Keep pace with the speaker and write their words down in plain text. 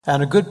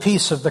And a good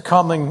piece of the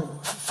coming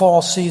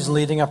fall season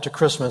leading up to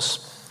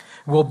Christmas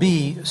will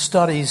be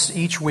studies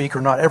each week,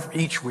 or not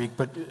each week,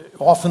 but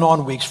off and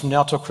on weeks from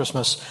now till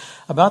Christmas,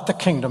 about the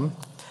kingdom.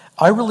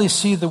 I really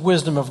see the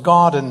wisdom of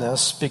God in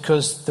this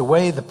because the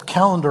way the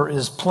calendar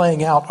is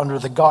playing out under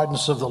the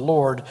guidance of the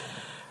Lord,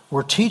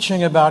 we're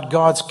teaching about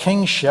God's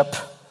kingship,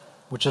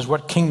 which is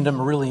what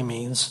kingdom really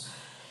means,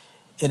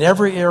 in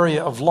every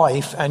area of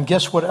life. And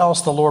guess what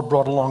else the Lord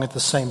brought along at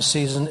the same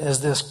season is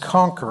this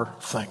conquer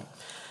thing.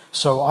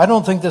 So I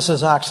don't think this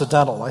is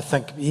accidental. I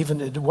think even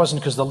it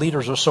wasn't because the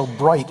leaders are so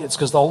bright. It's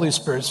because the Holy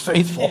Spirit's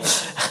faithful.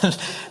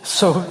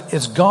 So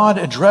it's God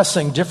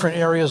addressing different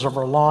areas of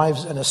our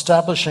lives and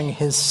establishing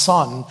His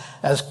Son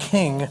as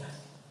King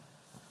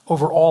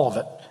over all of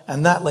it.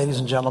 And that, ladies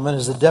and gentlemen,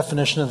 is the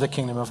definition of the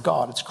kingdom of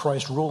God. It's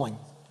Christ ruling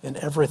in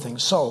everything.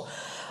 So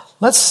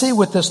let's see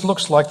what this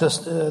looks like.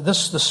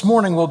 This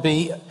morning will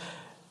be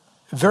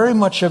very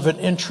much of an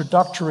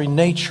introductory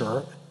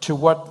nature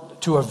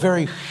to a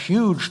very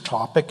huge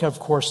topic, of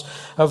course,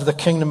 of the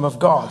kingdom of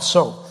God.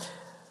 So,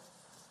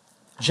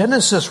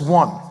 Genesis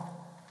 1,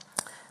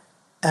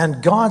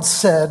 and God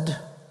said,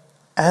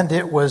 and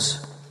it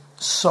was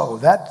so.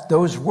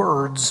 Those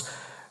words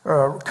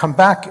come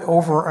back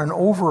over and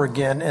over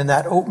again in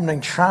that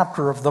opening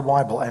chapter of the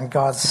Bible. And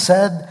God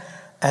said,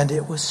 and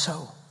it was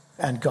so.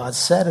 And God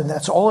said, and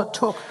that's all it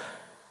took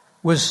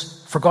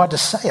was for God to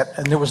say it,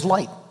 and there was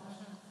light.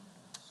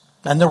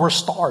 And there were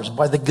stars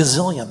by the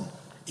gazillion.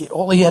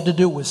 All He had to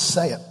do was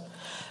say it.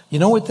 You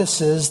know what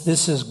this is?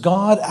 This is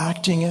God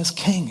acting as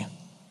king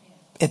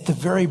at the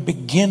very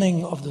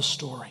beginning of the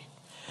story.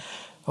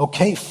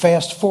 Okay,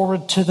 fast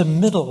forward to the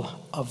middle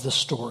of the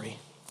story.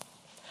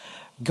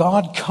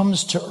 God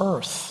comes to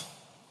earth.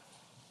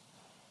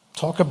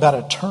 Talk about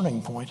a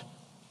turning point.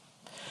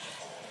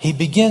 He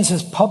begins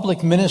His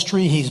public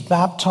ministry. He's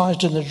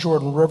baptized in the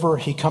Jordan River.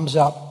 He comes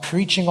out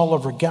preaching all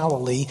over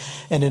Galilee.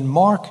 And in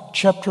Mark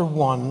chapter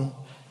 1,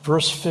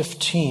 verse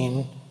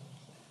 15,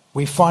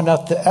 we find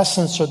out the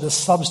essence or the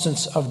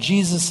substance of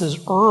Jesus'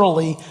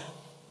 early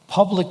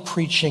public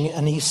preaching,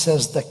 and He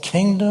says, the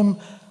kingdom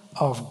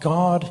of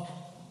God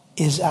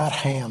is at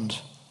hand.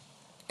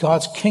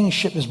 God's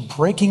kingship is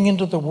breaking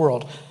into the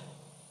world.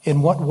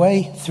 In what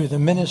way? Through the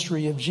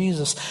ministry of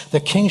Jesus. The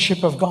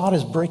kingship of God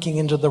is breaking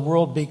into the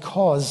world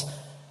because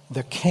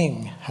the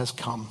King has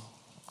come.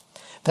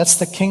 That's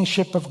the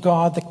kingship of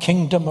God, the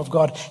kingdom of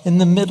God in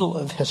the middle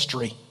of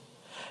history.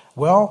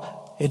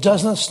 Well, it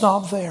doesn't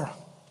stop there.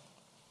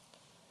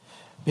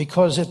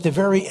 Because at the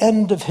very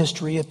end of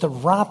history, at the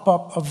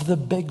wrap-up of the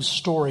big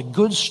story,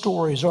 good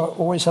stories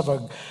always have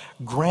a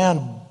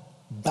grand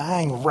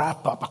bang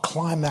wrap-up, a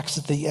climax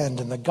at the end.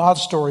 And the God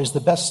story is the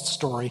best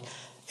story,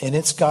 and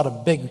it's got a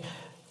big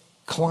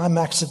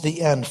climax at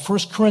the end. 1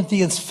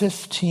 Corinthians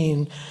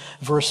 15,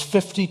 verse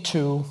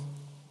 52.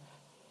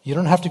 You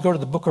don't have to go to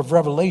the book of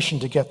Revelation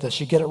to get this.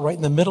 You get it right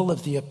in the middle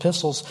of the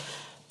epistles.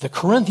 The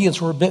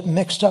Corinthians were a bit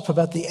mixed up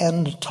about the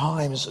end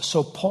times.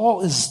 So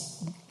Paul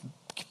is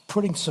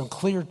putting some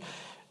clear,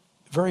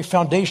 very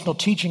foundational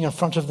teaching in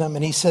front of them.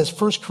 And he says,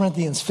 1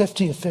 Corinthians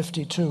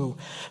 15:52,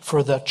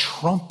 for the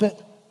trumpet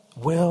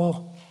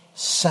will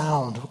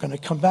sound. We're going to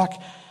come back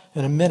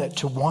in a minute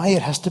to why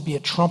it has to be a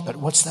trumpet.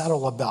 What's that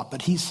all about?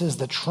 But he says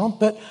the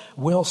trumpet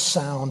will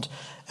sound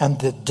and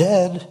the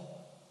dead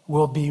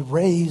will be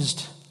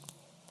raised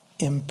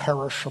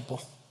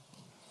imperishable.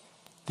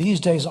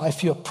 These days I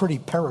feel pretty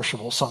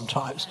perishable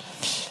sometimes.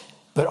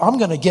 But I'm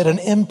going to get an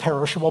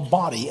imperishable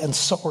body, and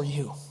so are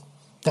you.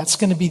 That's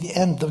going to be the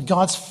end of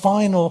God's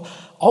final,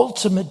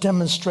 ultimate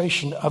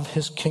demonstration of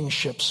His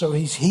kingship. So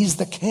He's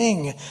the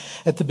king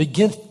at the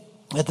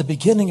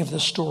beginning of the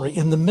story,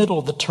 in the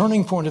middle, the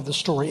turning point of the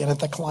story, and at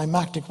the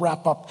climactic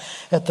wrap-up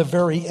at the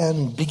very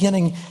end.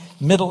 Beginning,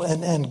 middle,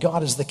 and end,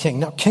 God is the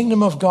king. Now,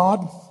 kingdom of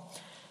God,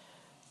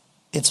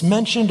 it's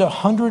mentioned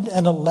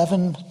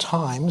 111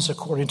 times,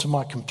 according to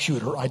my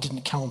computer. I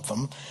didn't count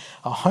them.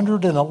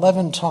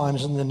 111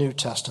 times in the New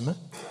Testament.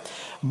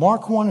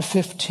 Mark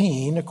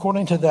 1:15,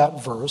 according to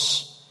that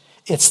verse,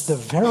 it's the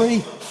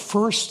very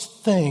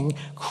first thing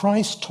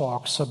Christ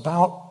talks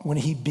about when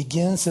He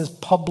begins His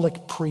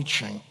public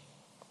preaching.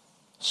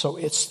 So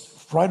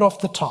it's right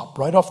off the top,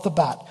 right off the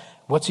bat.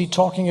 What's He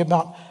talking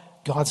about?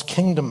 God's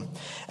kingdom.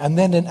 And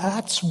then in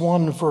Acts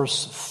 1,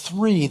 verse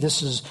 3,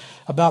 this is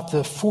about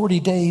the 40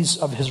 days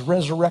of His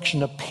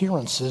resurrection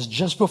appearances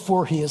just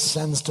before He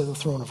ascends to the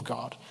throne of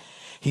God.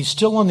 He's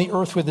still on the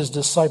earth with His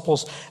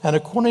disciples. And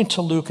according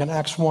to Luke in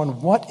Acts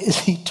 1, what is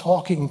He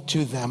talking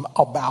to them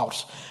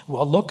about?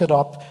 Well, look it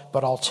up,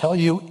 but I'll tell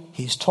you,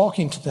 He's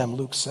talking to them,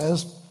 Luke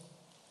says,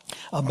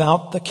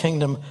 about the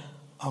kingdom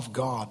of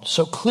God.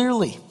 So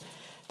clearly,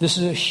 this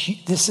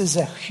is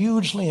a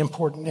hugely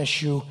important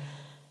issue.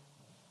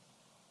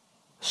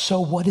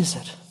 So what is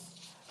it?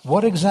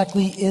 What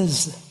exactly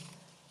is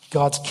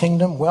God's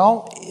kingdom?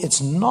 Well, it's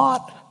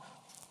not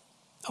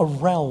a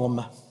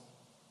realm.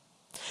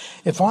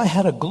 If I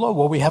had a globe,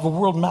 well, we have a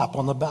world map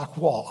on the back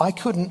wall. I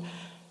couldn't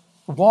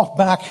walk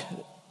back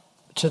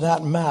to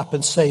that map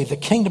and say the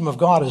kingdom of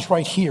God is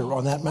right here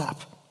on that map.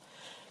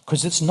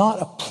 because it's not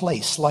a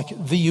place like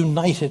the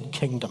United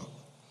Kingdom.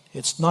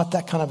 It's not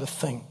that kind of a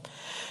thing.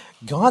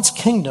 God's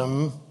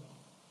kingdom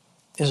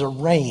is a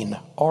reign,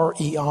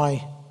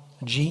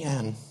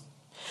 R-E-I-G-N.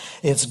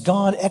 It's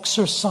God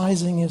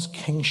exercising his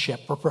kingship,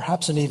 or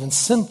perhaps an even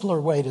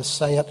simpler way to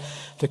say it,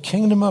 the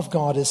kingdom of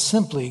God is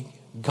simply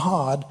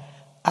God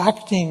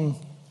acting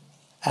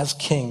as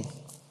king.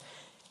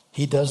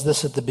 He does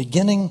this at the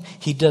beginning,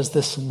 he does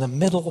this in the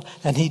middle,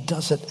 and he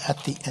does it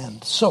at the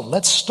end. So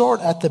let's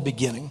start at the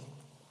beginning.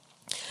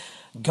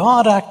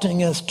 God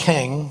acting as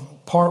king,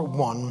 part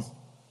one.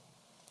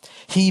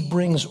 He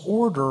brings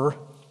order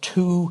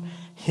to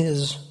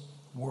his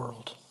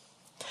world.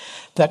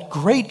 That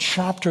great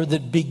chapter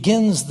that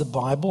begins the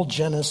Bible,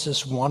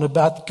 Genesis 1,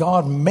 about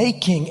God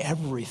making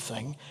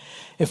everything.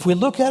 If we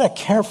look at it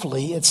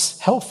carefully, it's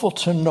helpful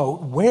to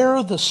note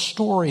where the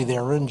story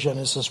there in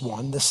Genesis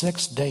 1, the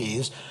 6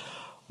 days,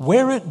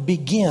 where it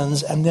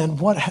begins and then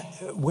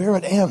where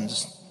it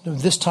ends.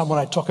 This time when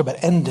I talk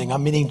about ending,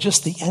 I'm meaning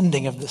just the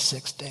ending of the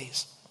 6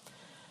 days.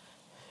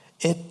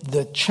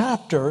 The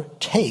chapter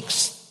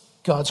takes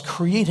God's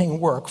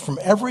creating work from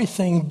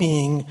everything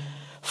being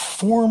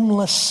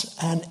formless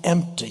and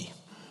empty.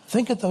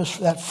 Think of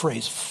that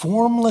phrase,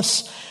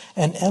 formless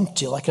and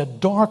empty, like a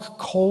dark,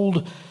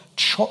 cold,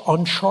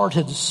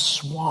 uncharted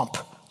swamp.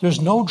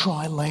 There's no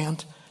dry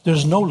land.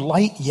 There's no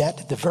light yet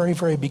at the very,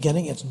 very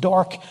beginning. It's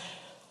dark.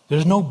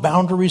 There's no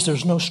boundaries.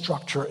 There's no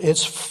structure.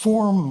 It's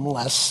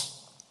formless.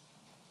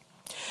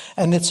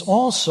 And it's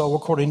also,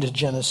 according to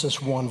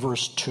Genesis 1,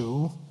 verse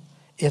 2,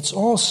 it's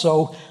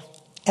also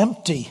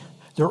empty.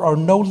 There are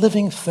no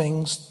living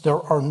things. There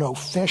are no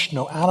fish,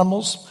 no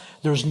animals.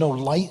 There's no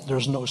light.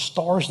 There's no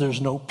stars. There's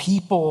no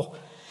people.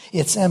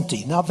 It's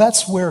empty. Now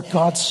that's where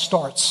God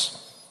starts.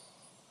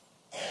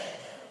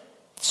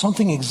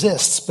 Something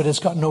exists, but it's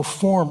got no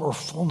form or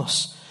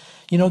fullness.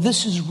 You know,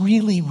 this is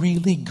really,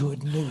 really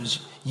good news.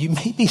 You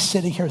may be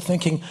sitting here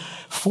thinking,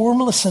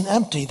 formless and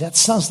empty, that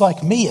sounds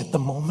like me at the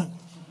moment.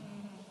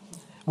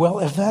 Well,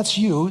 if that's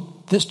you,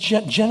 this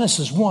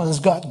Genesis 1's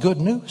got good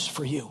news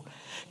for you.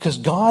 Because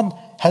God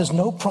has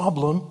no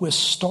problem with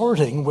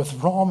starting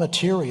with raw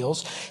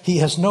materials. He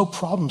has no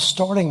problem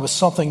starting with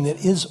something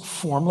that is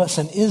formless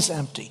and is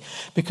empty.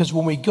 Because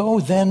when we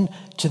go then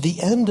to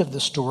the end of the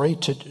story,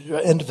 to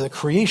the end of the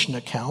creation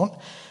account,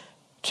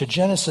 to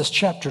Genesis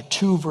chapter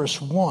 2,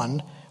 verse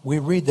 1, we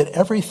read that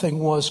everything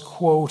was,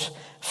 quote,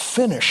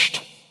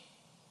 finished,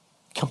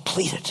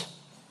 completed,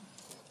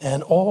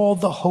 and all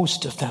the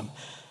host of them.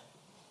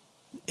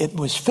 It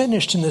was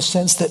finished in the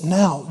sense that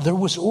now there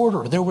was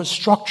order, there was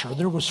structure,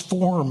 there was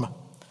form,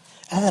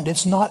 and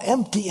it's not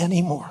empty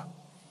anymore.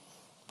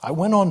 I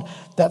went on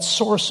that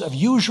source of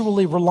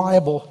usually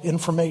reliable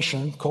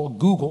information called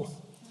Google,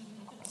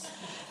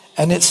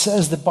 and it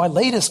says that by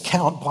latest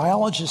count,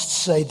 biologists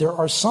say there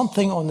are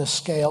something on the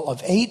scale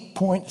of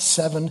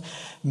 8.7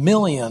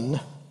 million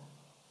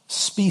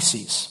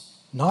species,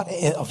 not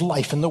of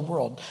life in the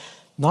world,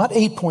 not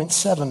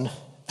 8.7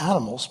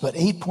 animals, but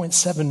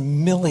 8.7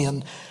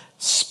 million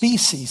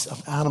species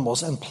of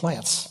animals and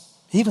plants.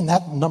 Even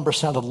that number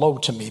sounded low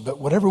to me, but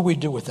whatever we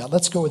do with that,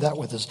 let's go with that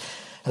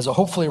as a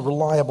hopefully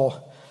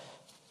reliable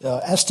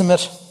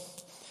estimate.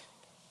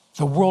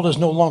 The world is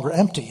no longer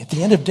empty. At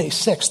the end of day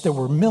 6, there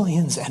were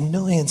millions and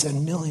millions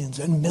and millions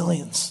and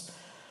millions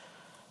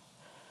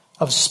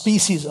of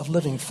species of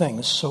living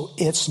things. So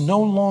it's no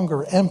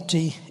longer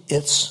empty,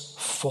 it's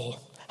full.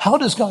 How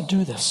does God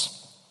do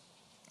this?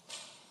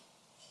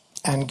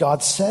 And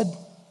God said,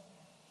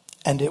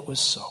 and it was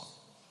so.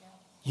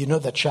 You know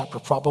that chapter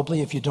probably.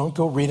 If you don't,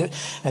 go read it.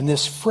 And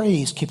this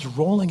phrase keeps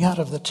rolling out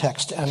of the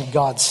text. And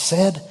God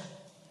said,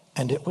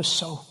 and it was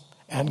so.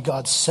 And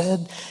God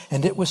said,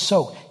 and it was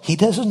so. He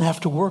doesn't have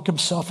to work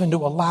himself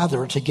into a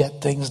lather to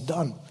get things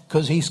done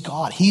because he's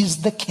God.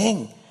 He's the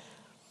king.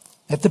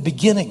 At the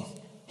beginning,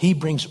 he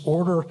brings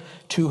order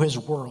to his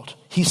world.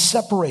 He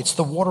separates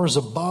the waters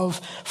above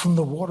from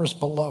the waters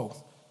below.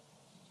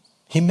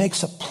 He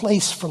makes a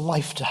place for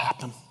life to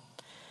happen.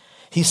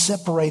 He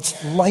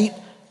separates light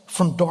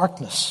from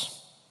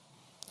darkness,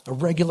 a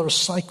regular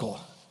cycle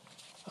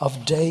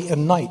of day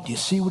and night. Do you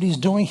see what he's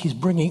doing? He's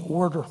bringing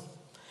order.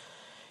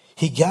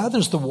 He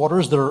gathers the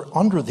waters that are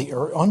under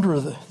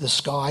the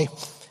sky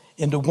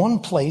into one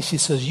place. He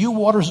says, you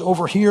waters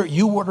over here,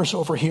 you waters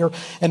over here,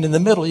 and in the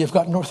middle you've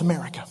got North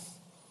America.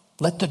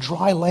 Let the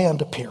dry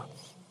land appear.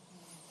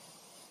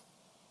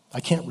 I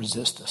can't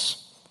resist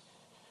this.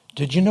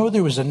 Did you know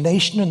there was a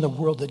nation in the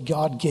world that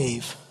God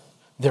gave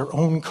their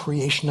own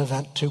creation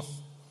event to?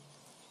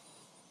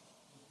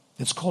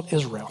 It's called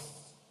Israel.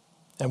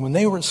 And when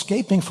they were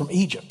escaping from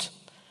Egypt,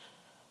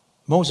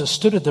 Moses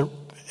stood at the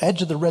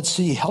edge of the Red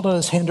Sea, held out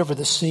his hand over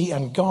the sea,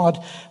 and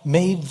God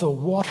made the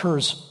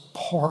waters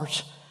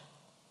part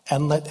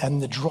and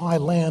the dry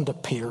land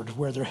appeared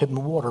where there had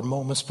been water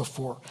moments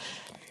before.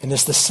 And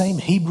it's the same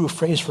Hebrew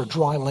phrase for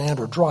dry land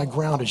or dry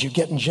ground as you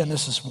get in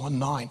Genesis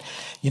 1:9.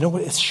 You know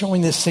what? It's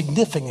showing the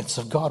significance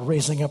of God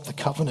raising up the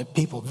covenant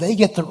people. They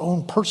get their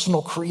own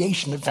personal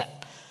creation event.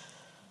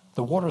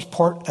 The waters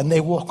part and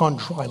they walk on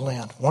dry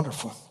land.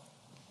 Wonderful.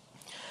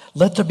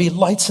 Let there be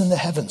lights in the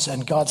heavens.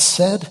 And God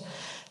said,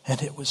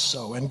 and it was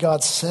so. And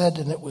God said,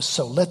 and it was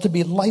so. Let there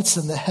be lights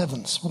in the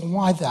heavens. Well,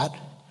 why that?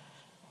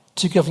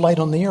 To give light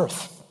on the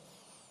earth,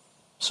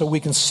 so we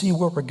can see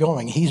where we're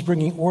going. He's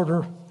bringing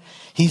order.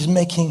 He's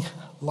making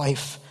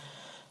life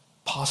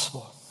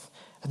possible.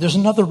 There's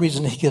another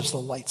reason he gives the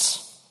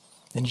lights.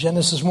 In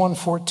Genesis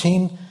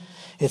 1:14,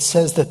 it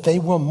says that they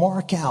will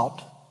mark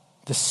out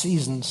the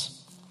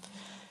seasons.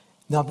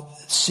 Now,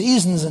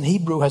 seasons in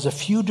Hebrew has a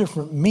few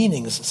different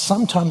meanings.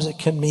 Sometimes it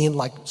can mean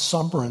like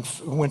summer and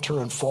winter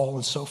and fall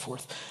and so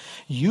forth.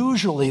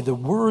 Usually the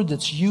word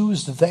that's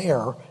used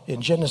there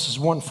in Genesis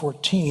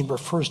 1:14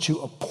 refers to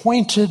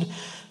appointed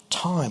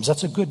times.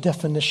 That's a good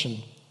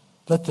definition.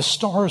 Let the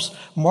stars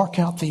mark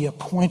out the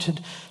appointed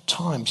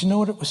times. You know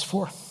what it was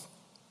for?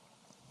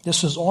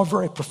 This was all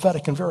very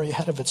prophetic and very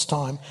ahead of its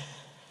time.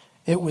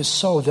 It was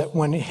so that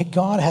when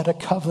God had a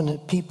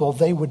covenant people,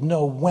 they would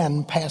know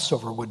when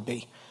Passover would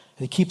be.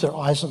 They keep their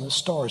eyes on the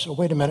stars. Oh,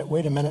 wait a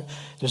minute.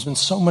 There's been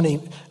so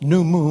many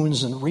new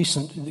moons and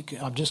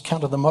I've just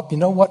counted them up. You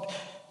know what?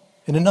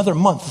 In another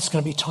month, it's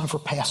going to be time for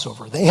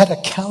Passover. They had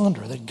a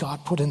calendar that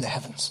God put in the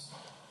heavens.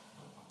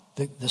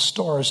 The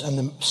stars and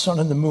the sun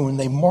and the moon,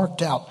 they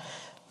marked out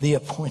the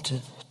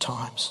appointed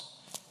times.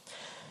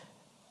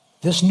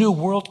 This new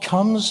world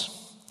comes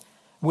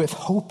with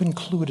hope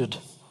included.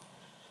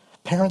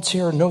 Parents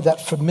here know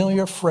that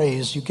familiar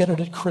phrase. You get it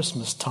at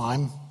Christmas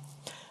time.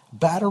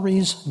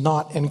 Batteries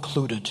not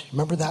included.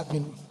 Remember that?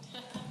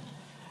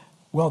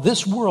 Well,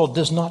 this world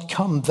does not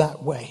come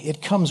that way.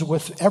 It comes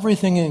with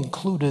everything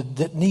included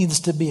that needs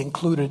to be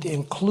included,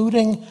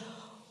 including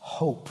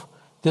hope.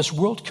 This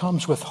world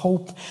comes with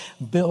hope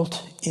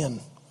built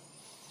in.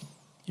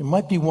 You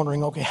might be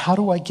wondering, okay, how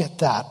do I get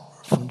that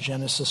from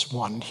Genesis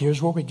 1?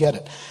 Here's where we get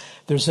it.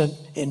 There's an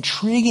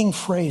intriguing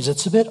phrase.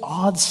 It's a bit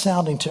odd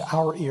sounding to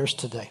our ears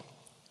today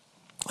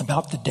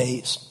about the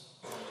days.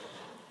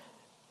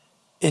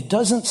 It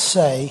doesn't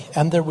say,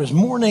 and there was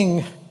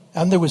morning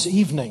and there was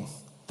evening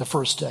the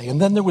first day, and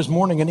then there was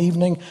morning and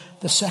evening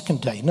the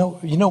second day. No,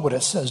 you know what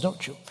it says,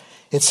 don't you?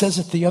 It says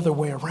it the other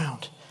way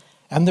around.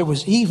 And there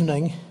was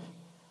evening,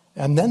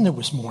 and then there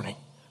was morning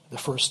the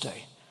first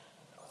day.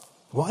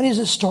 Why does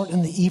it start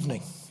in the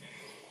evening?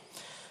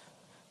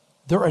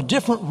 There are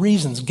different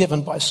reasons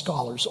given by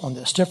scholars on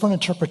this, different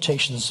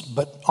interpretations,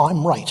 but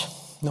I'm right.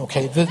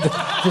 Okay,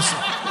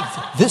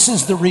 this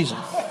is the reason.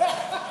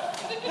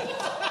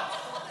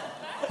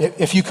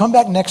 If you come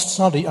back next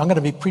Sunday, I'm going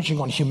to be preaching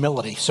on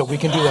humility, so we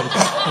can do that.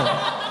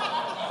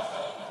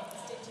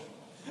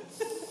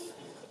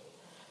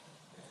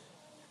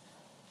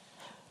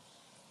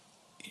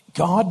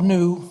 God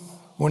knew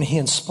when he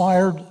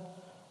inspired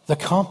the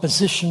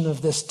composition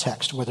of this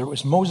text, whether it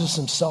was Moses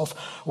himself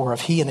or if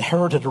he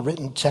inherited a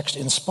written text,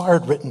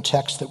 inspired written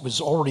text that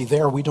was already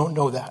there, we don't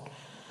know that.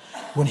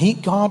 When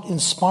God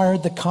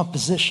inspired the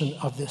composition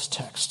of this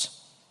text,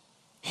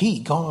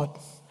 God,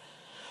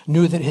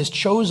 knew that his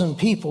chosen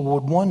people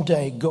would one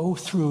day go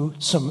through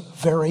some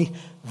very,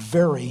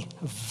 very,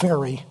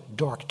 very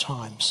dark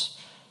times.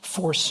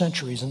 4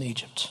 centuries in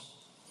Egypt.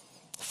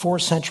 4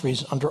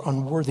 centuries under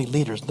unworthy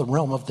leaders, the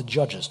realm of the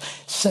judges.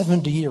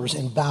 70 years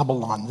in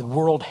Babylon, the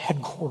world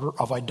headquarter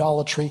of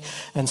idolatry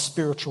and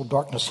spiritual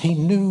darkness. He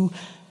knew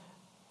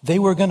they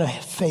were going to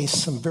face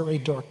some very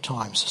dark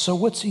times. So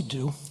what's he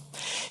do?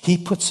 He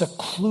puts a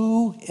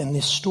clue in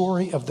the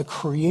story of the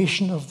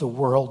creation of the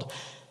world.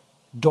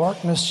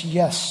 Darkness,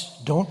 yes,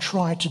 don't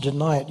try to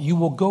deny it. You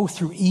will go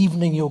through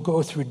evening, you'll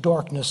go through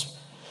darkness.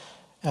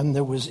 And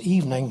there was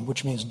evening,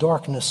 which means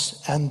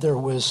darkness, and there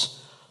was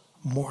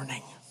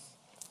morning.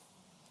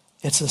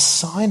 It's a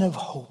sign of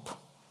hope.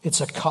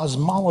 It's a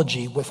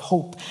cosmology with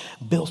hope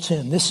built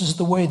in. This is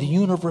the way the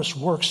universe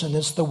works, and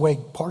it's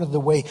part of the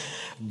way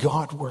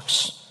God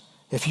works.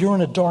 If you're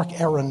in a dark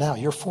era now,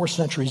 you're 4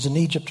 centuries in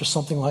Egypt or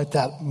something like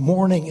that,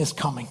 morning is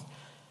coming.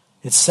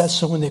 It says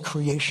so in the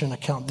creation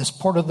account. This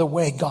part of the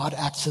way God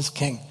acts as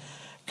king.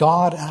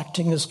 God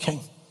acting as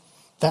king.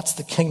 That's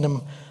the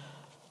kingdom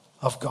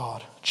of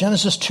God.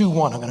 Genesis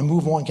 2:1. I'm going to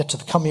move on, get to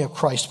the coming of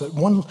Christ. But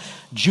one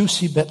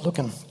juicy bit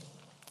looking.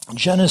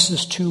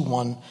 Genesis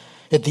 2:1.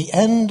 At the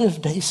end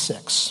of day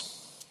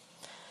 6.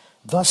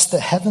 Thus the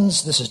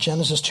heavens, this is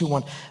Genesis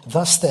 2:1.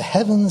 Thus the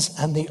heavens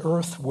and the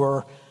earth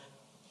were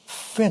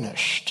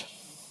finished.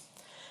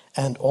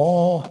 And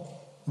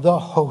all the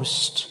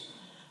host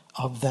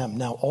of them.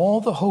 Now,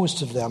 all the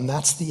host of them,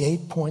 that's the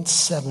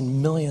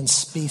 8.7 million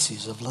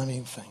species of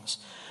living things.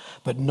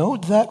 But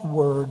note that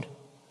word,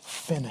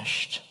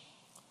 finished.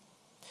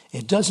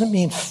 It doesn't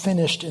mean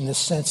finished in the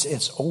sense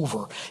it's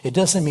over. It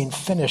doesn't mean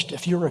finished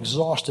if you're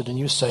exhausted and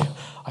you say,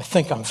 I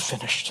think I'm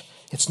finished.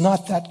 It's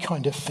not that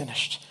kind of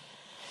finished.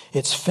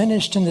 It's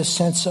finished in the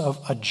sense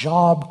of a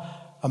job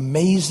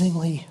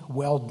amazingly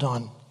well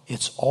done.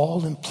 It's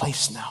all in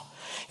place now.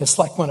 It's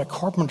like when a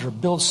carpenter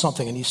builds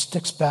something and he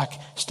stands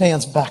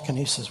back and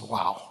he says,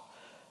 wow,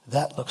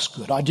 that looks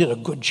good. I did a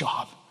good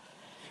job.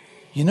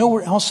 You know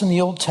where else in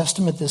the Old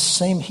Testament this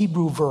same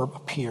Hebrew verb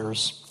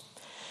appears?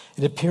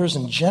 It appears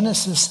in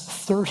Genesis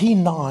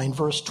 39,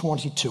 verse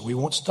 22. We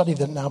won't study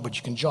that now, but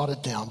you can jot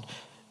it down.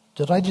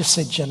 Did I just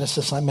say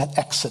Genesis? I meant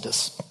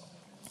Exodus.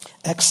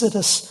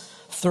 Exodus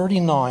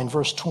 39,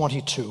 verse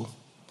 22.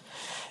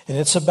 And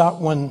it's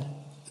about when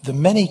the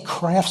many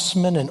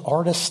craftsmen and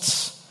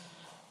artists,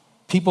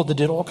 people that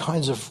did all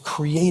kinds of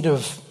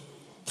creative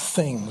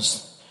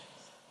things,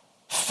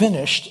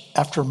 finished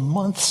after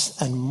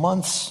months and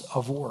months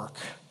of work,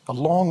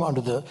 along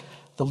under the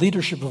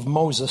leadership of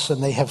Moses,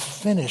 and they have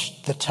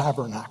finished the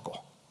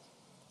tabernacle.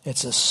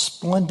 It's a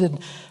splendid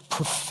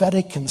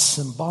prophetic and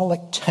symbolic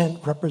tent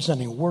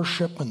representing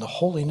worship and the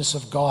holiness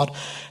of God.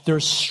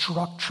 There's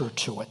structure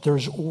to it.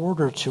 There's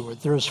order to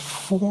it. There's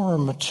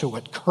form to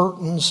it.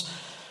 Curtains,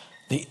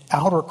 the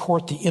outer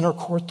court, the inner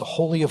court, the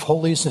Holy of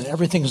Holies, and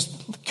everything's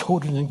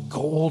coated in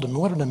gold. I mean,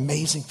 what an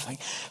amazing thing.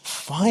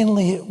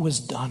 Finally, it was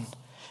done.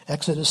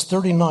 Exodus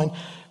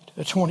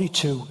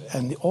 39:22,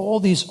 and all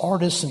these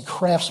artists and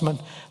craftsmen,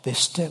 they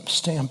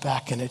stand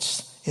back, and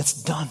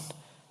it's done.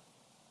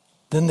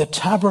 Then the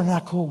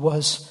tabernacle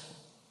was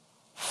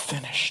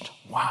finished.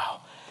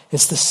 Wow.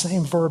 It's the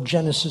same verb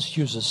Genesis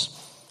uses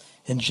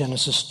in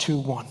Genesis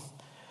 2:1.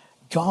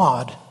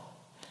 God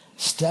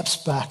steps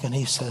back and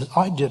he says,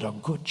 I did a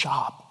good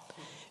job.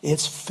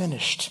 It's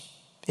finished.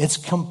 It's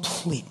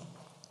complete.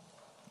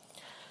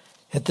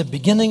 At the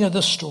beginning of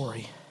the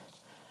story,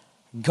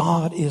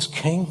 God is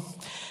king,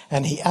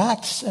 and he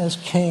acts as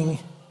king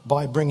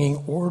by bringing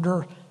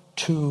order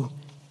to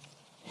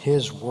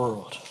his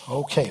world.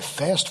 Okay,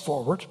 fast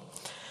forward.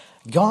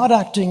 God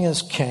acting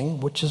as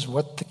king, which is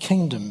what the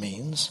kingdom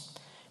means,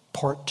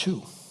 part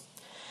 2.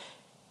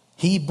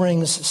 He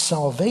brings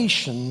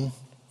salvation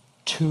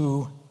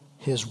to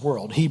his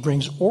world. He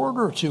brings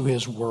order to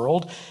his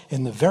world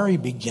in the very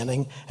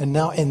beginning, and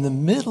now in the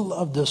middle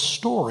of the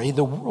story,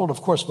 the world,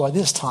 of course, by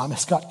this time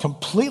has got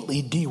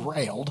completely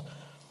derailed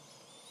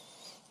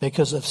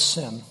because of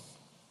sin.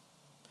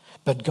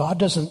 But God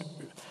doesn't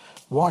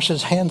wash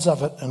his hands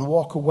of it and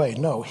walk away.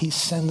 No, he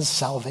sends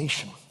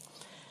salvation.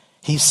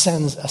 He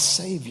sends a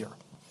Savior.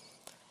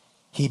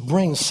 He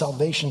brings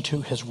salvation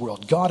to his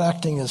world. God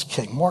acting as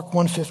king. Mark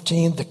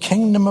 1:15, the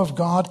kingdom of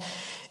God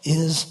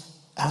is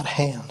at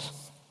hand.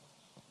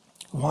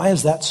 Why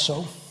is that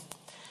so?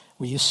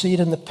 Well, you see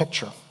it in the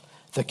picture.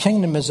 The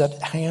kingdom is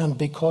at hand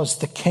because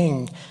the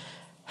king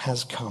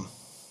has come.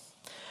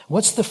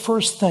 What's the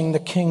first thing the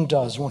king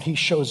does when he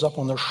shows up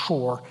on the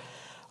shore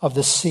of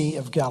the Sea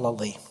of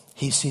Galilee?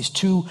 He sees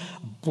two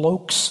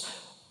blokes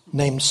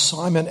named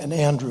Simon and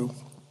Andrew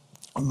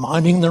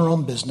minding their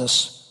own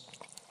business,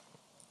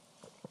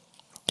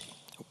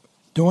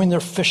 doing their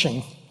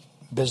fishing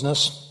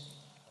business,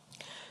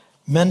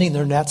 mending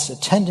their nets,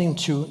 attending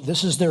to,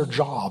 this is their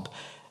job.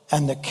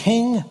 And the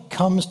king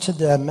comes to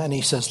them and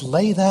he says,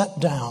 lay that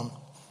down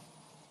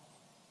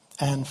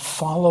and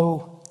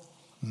follow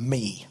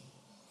me.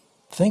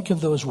 Think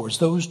of those words,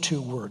 those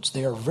two words.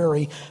 They are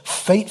very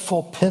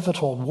fateful,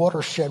 pivotal,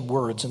 watershed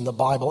words in the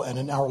Bible and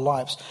in our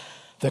lives.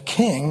 The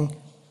king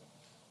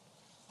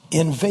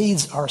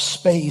invades our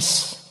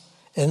space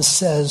and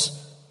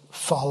says,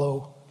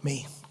 follow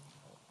me.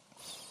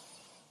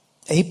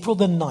 April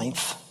the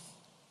 9th,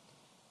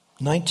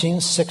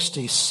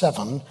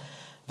 1967,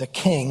 the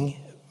king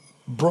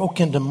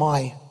broke into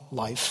my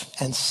life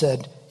and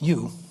said,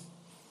 you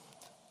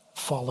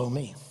follow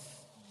me.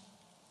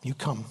 You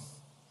come.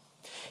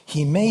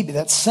 He may be,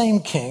 that same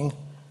king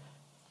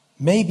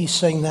may be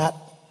saying that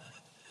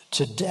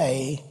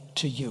today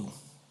to you.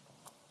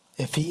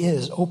 If he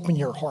is, open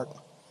your heart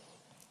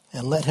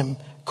and let him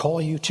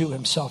call you to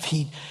himself.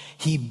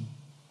 He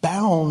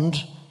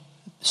bound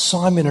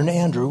Simon and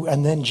Andrew,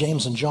 and then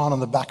James and John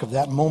on the back of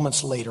that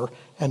moments later,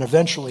 and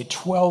eventually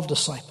 12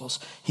 disciples.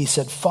 He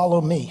said,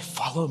 follow me,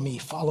 follow me,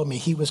 follow me.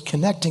 He was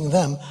connecting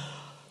them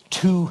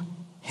to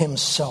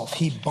himself.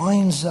 He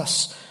binds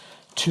us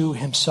to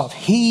himself.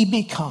 He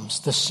becomes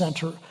the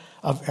center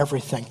of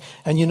everything.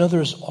 And you know,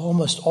 there's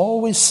almost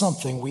always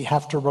something we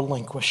have to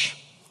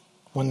relinquish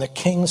when the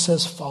king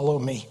says, follow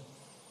me.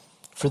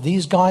 For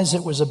these guys,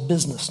 it was a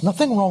business.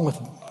 Nothing wrong with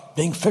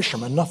being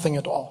fishermen, nothing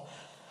at all.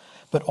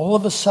 But all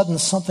of a sudden,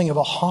 something of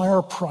a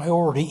higher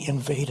priority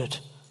invaded.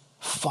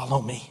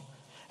 Follow me.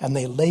 And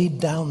they laid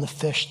down the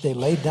fish, they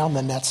laid down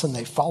the nets, and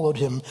they followed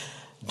him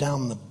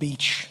down the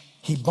beach.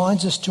 He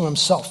binds us to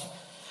himself.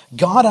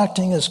 God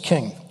acting as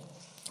king.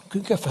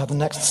 Could you have the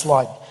next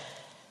slide?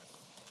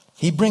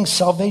 He brings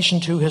salvation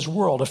to his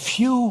world. A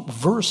few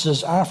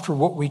verses after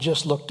what we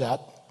just looked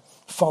at,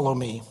 follow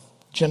me.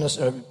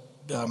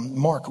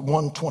 Mark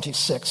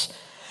 1:26.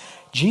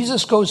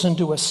 Jesus goes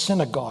into a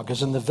synagogue,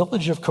 as in the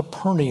village of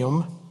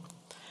Capernaum.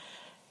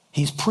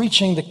 He's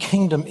preaching the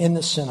kingdom in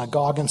the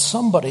synagogue, and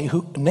somebody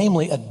who,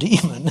 namely a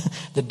demon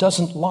that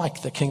doesn't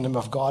like the kingdom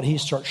of God, he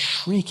starts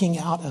shrieking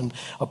out and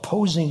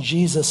opposing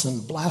Jesus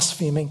and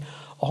blaspheming.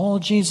 All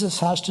Jesus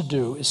has to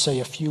do is say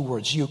a few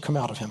words, you come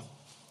out of him.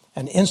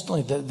 And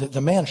instantly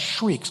the man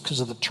shrieks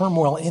because of the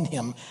turmoil in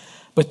him,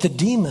 but the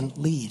demon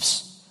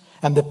leaves.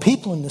 And the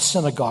people in the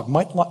synagogue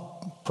might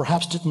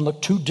perhaps didn't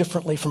look too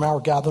differently from our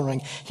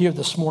gathering here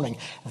this morning.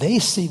 They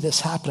see this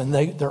happen,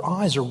 and their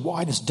eyes are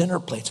wide as dinner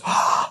plates.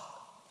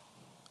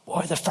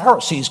 Boy, the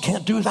Pharisees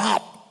can't do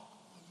that.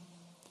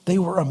 They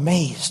were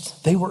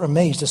amazed. They were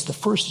amazed. It's the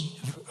first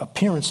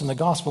appearance in the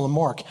Gospel of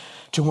Mark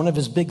to one of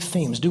his big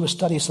themes. Do a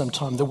study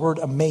sometime, the word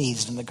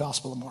amazed in the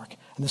Gospel of Mark.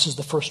 And this is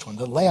the first one.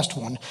 The last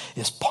one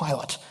is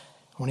Pilate.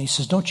 When he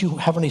says, don't you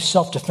have any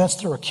self-defense?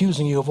 They're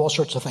accusing you of all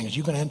sorts of things.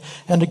 You're going to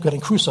end up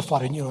getting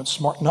crucified, and you don't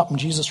smarten up. And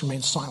Jesus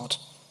remains silent.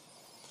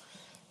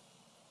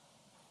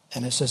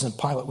 And it says, and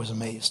Pilate was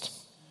amazed.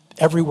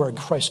 Everywhere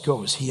Christ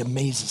goes, he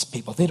amazes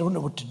people. They don't know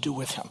what to do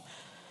with him.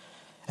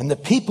 And the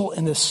people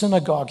in the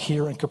synagogue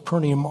here in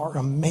Capernaum are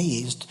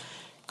amazed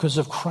because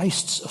of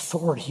Christ's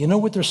authority. You know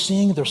what they're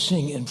seeing? They're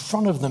seeing in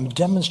front of them,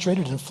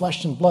 demonstrated in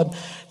flesh and blood,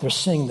 they're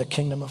seeing the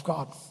kingdom of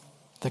God.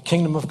 The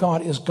kingdom of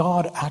God is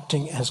God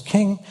acting as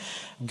king.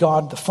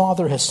 God the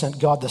Father has sent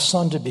God the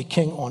Son to be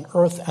king on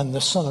earth, and the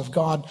Son of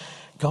God,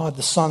 God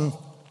the Son,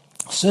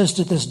 says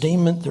to this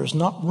demon, there's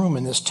not room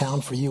in this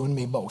town for you and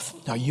me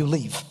both. Now you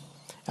leave.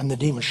 And the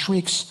demon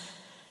shrieks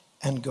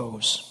and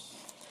goes.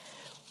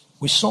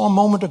 We saw a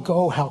moment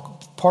ago how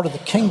part of the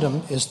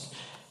kingdom is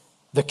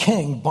the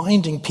king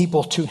binding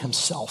people to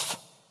himself.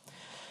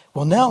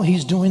 Well, now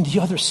he's doing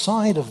the other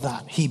side of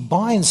that. He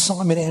binds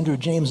Simon, Andrew,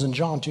 James, and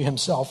John to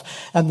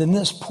himself. And then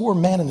this poor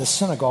man in the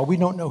synagogue, we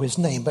don't know his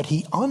name, but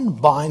he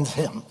unbinds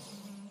him.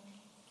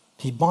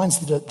 He binds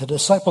the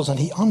disciples, and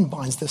he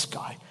unbinds this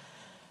guy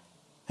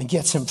and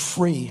gets him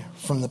free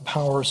from the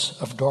powers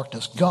of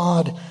darkness.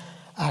 God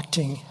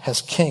acting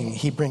as king,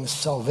 he brings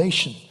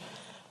salvation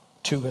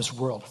to his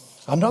world.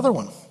 Another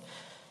one,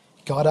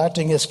 God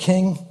acting as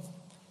king,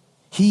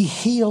 he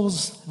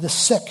heals the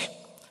sick.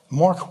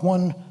 Mark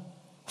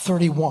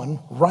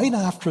 1:31, right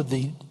after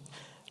the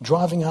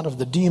driving out of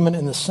the demon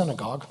in the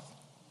synagogue,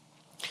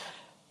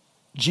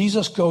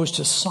 Jesus goes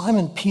to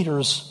Simon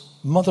Peter's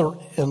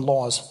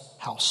mother-in-law's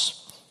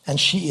house, and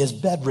she is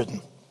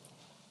bedridden.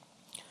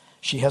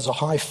 She has a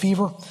high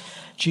fever.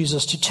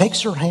 Jesus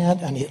takes her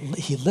hand and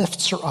he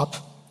lifts her up,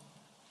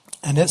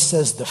 and it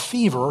says the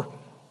fever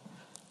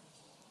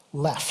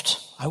left.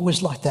 I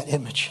always like that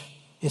image.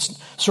 It's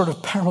sort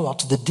of parallel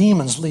to the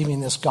demons leaving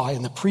this guy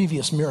in the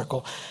previous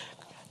miracle.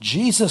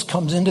 Jesus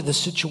comes into the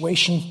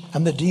situation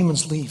and the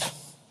demons leave.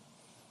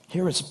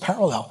 Here it's a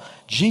parallel.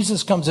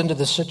 Jesus comes into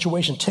this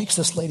situation, takes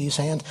this lady's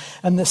hand,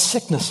 and the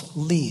sickness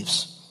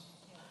leaves.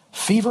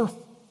 Fever,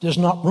 there's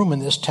not room in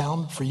this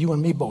town for you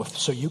and me both,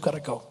 so you got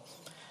to go.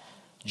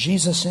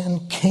 Jesus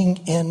in,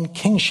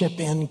 kingship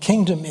in,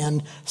 kingdom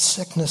in,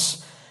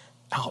 sickness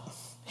out.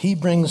 He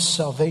brings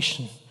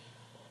salvation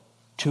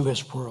to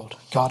his world.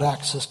 God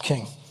acts as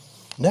king.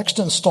 Next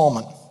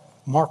installment,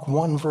 Mark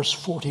 1 verse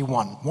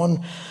 41.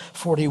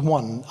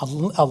 141,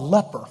 a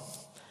leper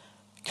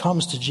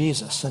comes to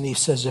Jesus and he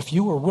says, if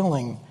you are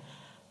willing,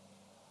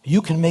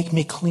 you can make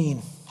me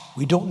clean.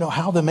 We don't know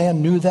how the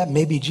man knew that.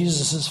 Maybe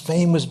Jesus'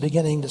 fame was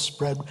beginning to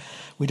spread.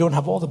 We don't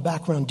have all the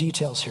background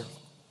details here.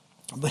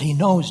 But he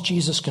knows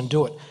Jesus can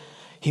do it.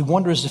 He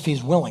wonders if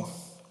he's willing.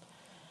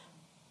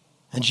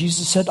 And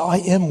Jesus said, I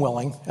am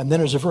willing. And then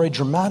there's a very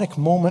dramatic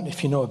moment,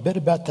 if you know a bit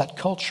about that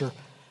culture,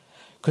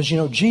 because,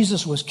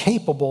 Jesus was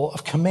capable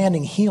of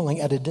commanding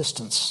healing at a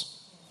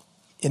distance.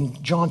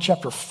 In John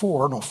chapter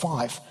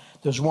 5,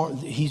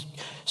 he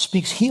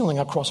speaks healing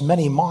across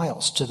many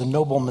miles to the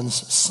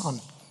nobleman's son.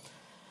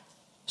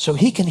 So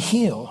he can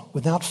heal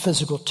without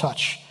physical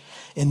touch.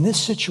 In this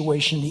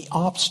situation, he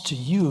opts to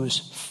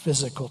use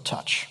physical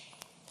touch.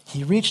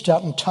 He reached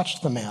out and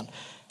touched the man.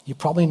 You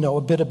probably know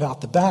a bit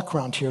about the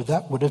background here.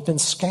 That would have been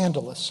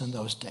scandalous in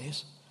those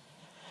days.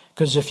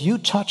 Because if you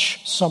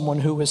touch someone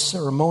who is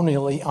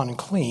ceremonially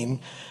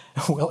unclean,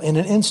 well, in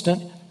an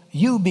instant,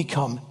 you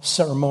become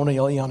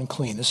ceremonially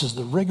unclean. This is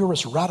the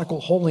rigorous, radical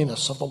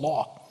holiness of the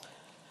law.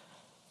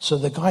 So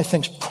the guy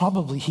thinks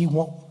probably he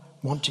won't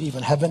want to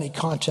even have any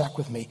contact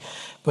with me.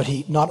 But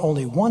he not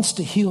only wants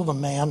to heal the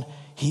man,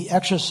 he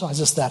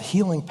exercises that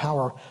healing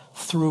power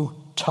through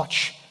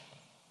touch.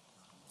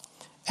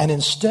 And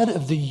instead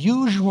of the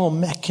usual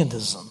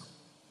mechanism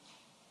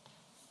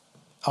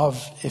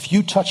of if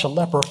you touch a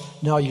leper,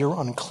 now you're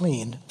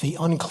unclean, the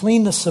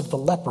uncleanness of the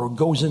leper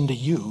goes into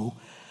you,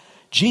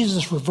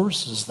 Jesus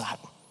reverses that.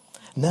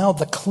 Now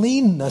the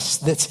cleanness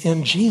that's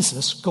in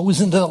Jesus goes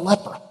into the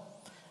leper.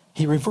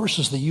 He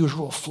reverses the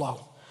usual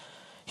flow.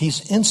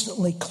 He's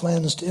instantly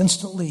cleansed,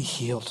 instantly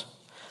healed.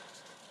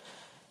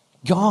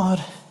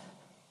 God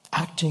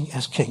acting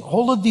as king.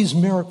 All of these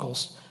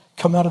miracles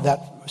come out of that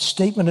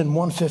statement in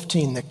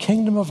 1:15. The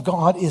kingdom of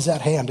God is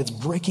at hand. It's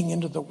breaking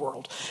into the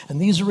world.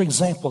 And these are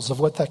examples of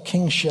what that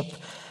kingship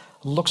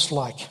looks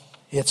like.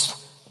 It's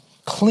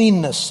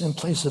cleanness in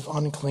place of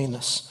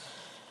uncleanness.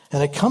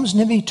 And it comes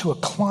maybe to a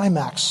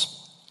climax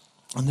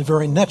in the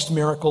very next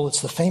miracle.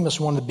 It's the famous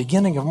one at the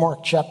beginning of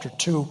Mark chapter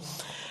 2,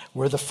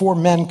 where the 4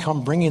 men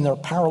come bringing their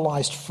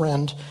paralyzed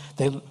friend.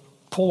 They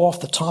pull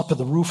off the top of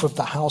the roof of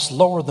the house,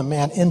 lower the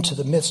man into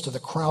the midst of the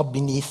crowd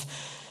beneath,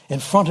 in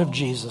front of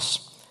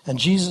Jesus. And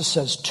Jesus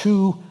says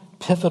 2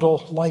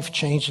 pivotal,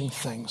 life-changing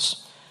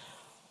things.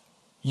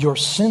 your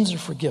sins are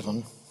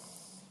forgiven.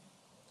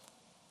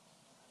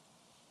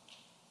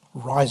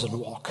 Rise and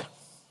walk.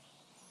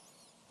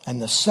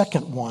 And the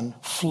second one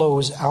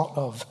flows out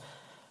of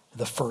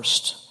the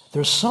first.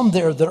 There's some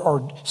there that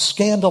are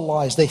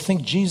scandalized. They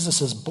think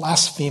Jesus is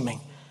blaspheming.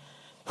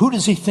 Who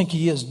does he think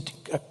he is,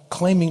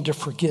 claiming to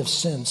forgive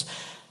sins?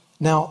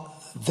 Now,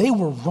 they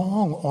were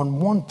wrong on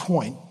one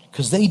point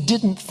because they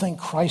didn't think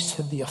Christ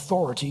had the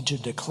authority to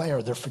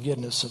declare their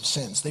forgiveness of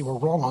sins. They were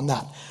wrong on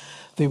that.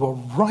 They were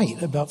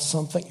right about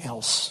something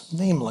else,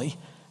 namely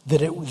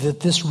that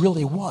this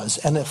really was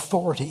an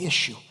authority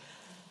issue.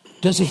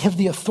 Does he have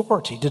the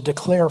authority to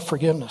declare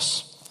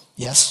forgiveness?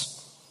 Yes.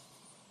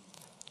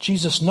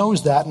 Jesus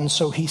knows that, and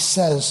so he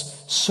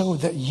says, so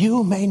that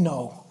you may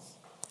know.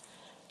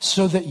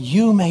 So that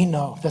you may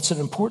know. That's an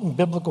important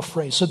biblical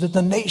phrase. So that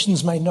the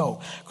nations may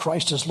know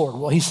Christ is Lord.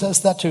 Well, he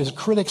says that to his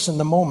critics in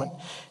the moment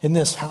in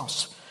this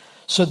house.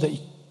 So that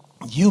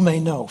you may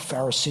know,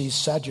 Pharisees,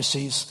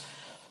 Sadducees,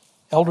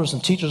 elders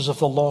and teachers of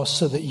the law,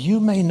 so that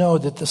you may know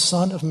that the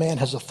Son of Man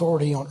has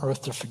authority on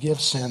earth to forgive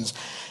sins.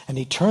 And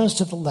he turns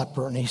to the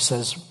leper and he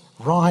says,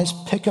 rise,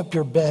 pick up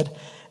your bed,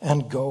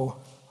 and go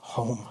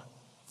home.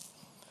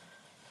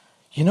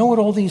 You know what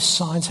all these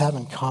signs have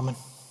in common?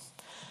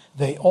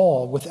 They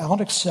all,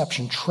 without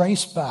exception,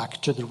 trace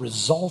back to the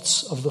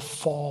results of the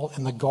fall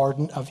in the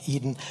Garden of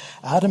Eden.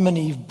 Adam and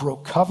Eve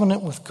broke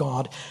covenant with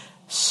God.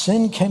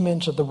 Sin came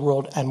into the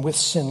world, and with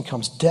sin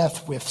comes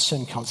death. With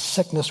sin comes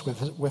sickness.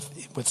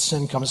 With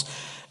sin comes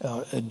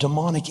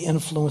demonic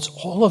influence.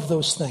 All of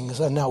those things.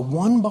 And now,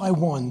 one by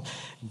one,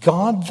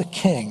 God the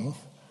King,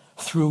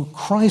 through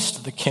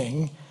Christ the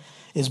King,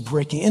 is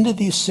breaking into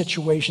these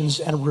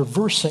situations and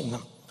reversing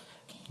them.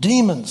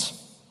 Demons,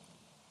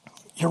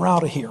 you're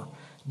out of here.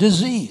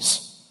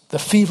 Disease, the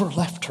fever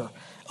left her.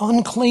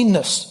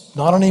 Uncleanness,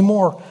 not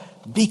anymore.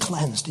 Be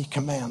cleansed, he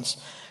commands.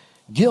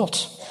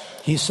 Guilt,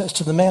 he says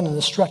to the man in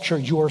the stretcher,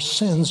 your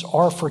sins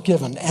are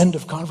forgiven. End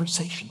of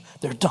conversation.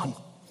 They're done.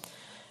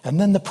 And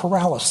then the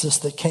paralysis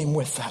that came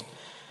with that.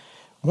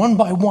 One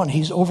by one,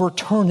 he's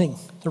overturning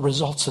the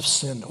results of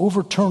sin,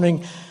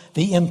 overturning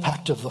the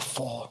impact of the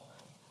fall.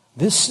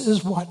 This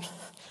is what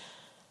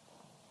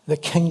the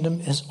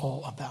kingdom is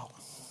all about.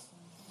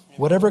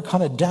 Whatever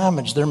kind of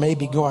damage there may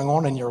be going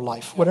on in your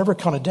life, whatever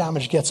kind of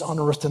damage gets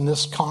unearthed in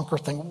this conquer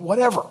thing,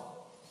 whatever.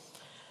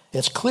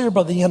 It's clear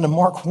by the end of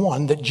Mark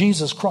 1 that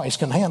Jesus Christ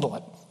can handle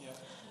it.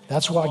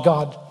 That's why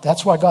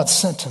God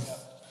sent him.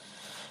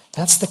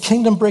 That's the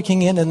kingdom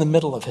breaking in the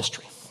middle of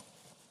history.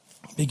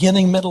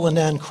 Beginning, middle, and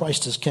end,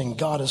 Christ is king.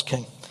 God is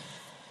king.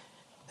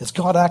 It's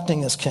God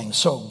acting as king.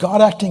 So, God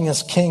acting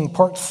as king,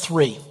 part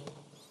 3.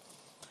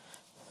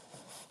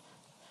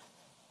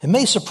 It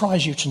may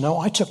surprise you to know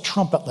I took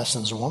trumpet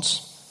lessons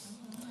once.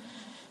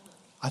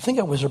 I think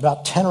I was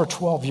about 10 or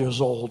 12 years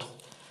old.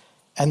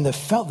 And the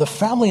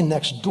family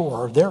next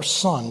door, their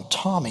son,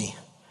 Tommy,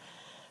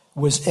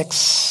 was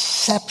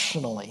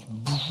exceptionally,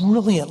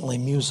 brilliantly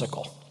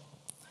musical.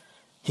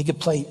 He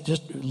could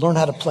learn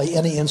how to play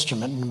any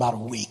instrument in about a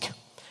week.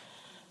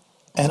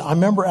 And I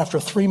remember after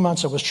 3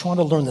 months, I was trying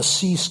to learn the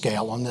C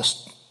scale on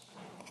this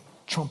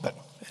trumpet.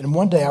 And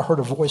one day I heard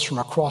a voice from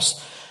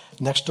across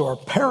next door,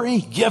 Perry,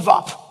 give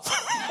up.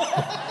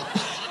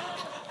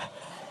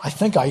 I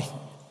think I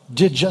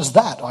did just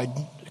that. I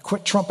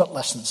quit trumpet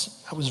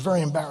lessons. I was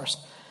very embarrassed.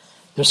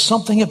 There's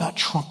something about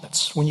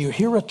trumpets. When you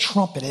hear a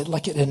trumpet,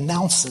 it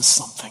announces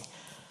something.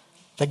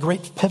 The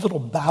great pivotal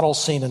battle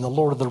scene in the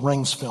Lord of the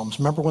Rings films.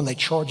 Remember when they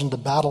charge into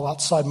battle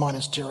outside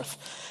Minas Tirith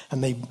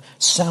and they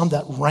sound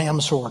that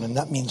ram's horn, and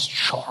that means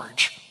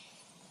charge.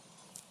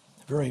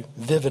 A very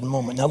vivid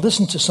moment. Now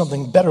listen to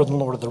something better than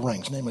Lord of the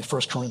Rings, namely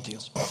 1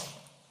 Corinthians.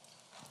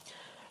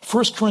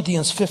 1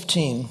 Corinthians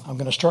 15, I'm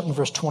going to start in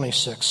verse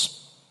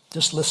 26.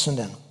 Just listen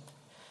in.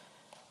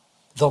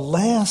 The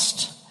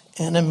last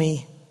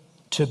enemy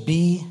to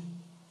be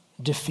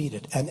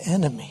defeated, an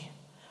enemy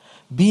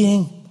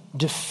being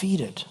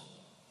defeated.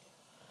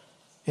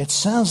 It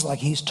sounds like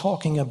he's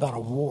talking about a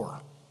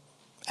war,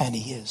 and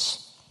he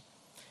is.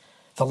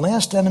 The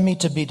last enemy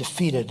to be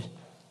defeated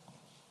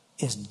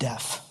is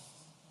death.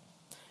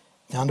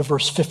 Down to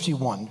verse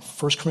 51,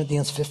 1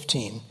 Corinthians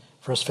 15,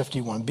 verse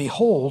 51.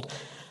 Behold,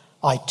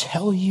 I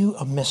tell you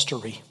a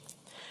mystery.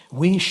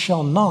 We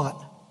shall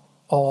not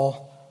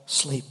all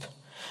sleep,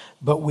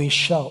 but we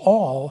shall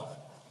all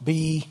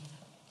be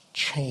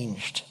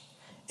changed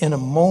in a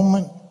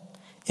moment,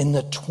 in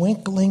the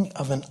twinkling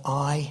of an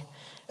eye,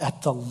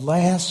 at the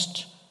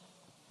last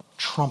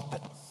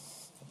trumpet.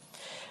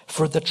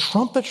 For the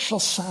trumpet shall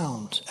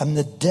sound, and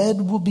the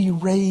dead will be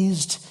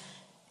raised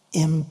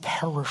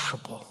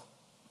imperishable.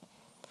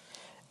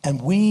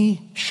 And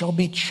we shall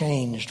be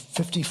changed.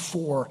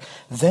 54.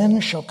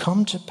 Then shall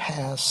come to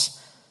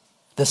pass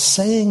the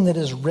saying that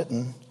is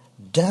written,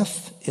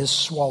 death is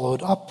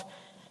swallowed up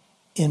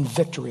in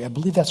victory. I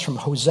believe that's from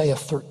Hosea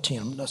 13.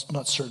 I'm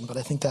not certain, but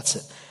I think that's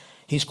it.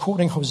 He's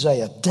quoting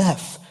Hosea.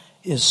 Death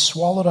is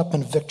swallowed up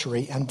in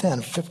victory. And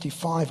then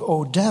 55.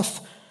 O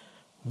death,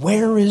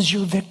 where is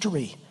your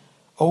victory?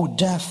 O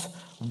death,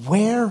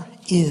 where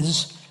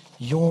is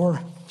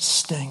your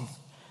sting.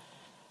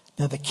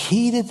 Now, the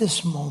key to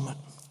this moment,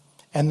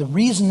 and the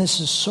reason this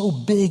is so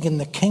big in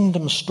the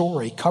kingdom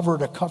story, cover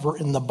to cover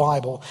in the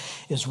Bible,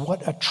 is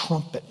what a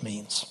trumpet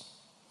means.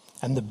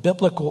 And the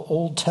biblical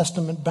Old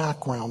Testament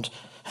background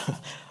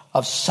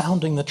of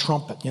sounding the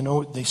trumpet. You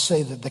know, they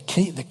say that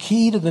the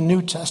key to the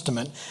New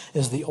Testament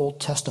is the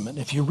Old Testament.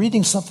 If you're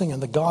reading something in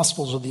the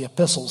Gospels or the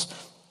Epistles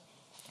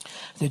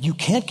that you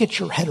can't get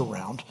your head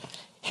around,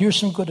 here's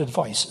some good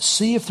advice.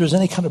 See if there's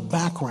any kind of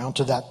background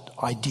to that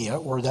idea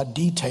or that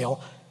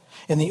detail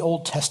in the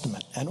Old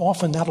Testament. And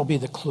often that'll be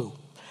the clue.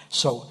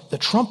 So the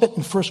trumpet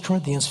in 1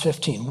 Corinthians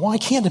 15, why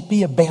can't it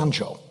be a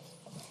banjo?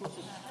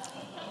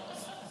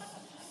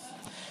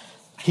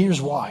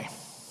 Here's why.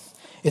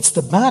 It's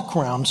the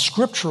background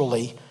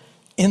scripturally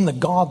in the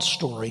God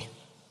story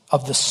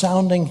of the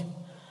sounding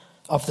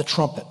of the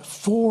trumpet.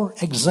 For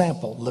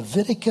example,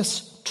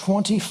 Leviticus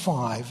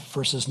 25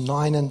 verses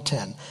 9 and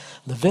 10.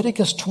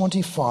 Leviticus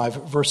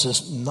 25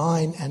 verses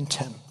 9 and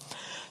 10.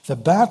 The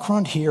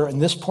background here in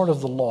this part of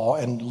the law,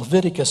 and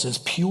Leviticus is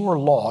pure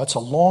law. It's a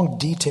long,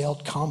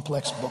 detailed,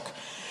 complex book.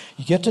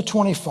 You get to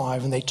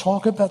 25 and they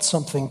talk about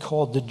something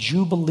called the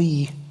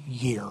Jubilee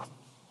year.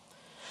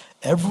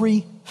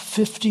 Every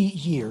 50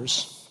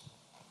 years,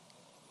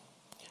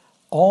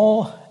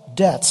 all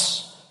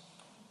debts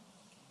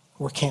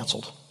were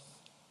canceled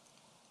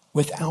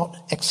without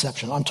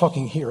exception. I'm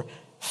talking here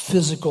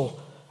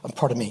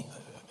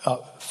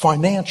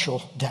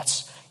financial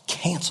debts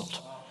canceled.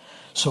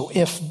 So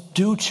if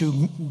due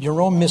to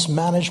your own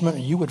mismanagement, or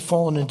you had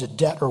fallen into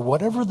debt or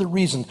whatever the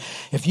reason,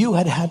 if you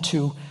had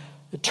to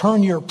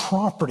turn your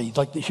property,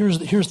 like here's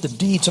the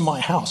deed to my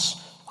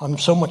house. I'm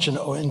so much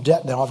in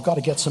debt now, I've got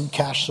to get some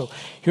cash, so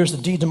here's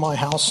the deed to my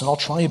house, and I'll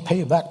try and pay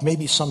you back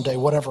maybe someday,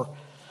 whatever.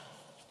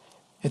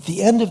 At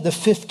the end of the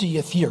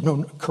 50th year,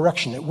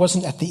 it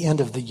wasn't at the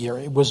end of the year,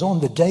 it was on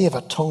the Day of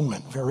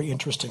Atonement, very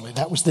interestingly.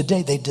 That was the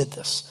day they did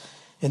this.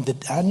 In the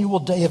annual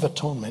Day of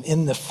Atonement,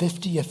 in the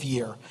 50th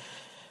year,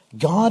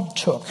 God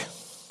took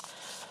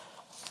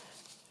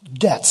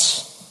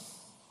debts,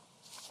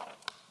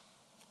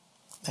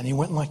 and he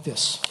went like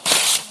this.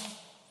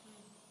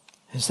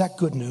 Is that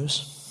good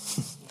news?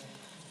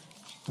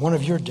 One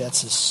of your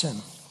debts is sin.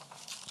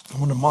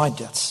 One of my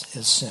debts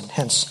is sin.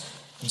 Hence,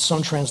 in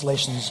some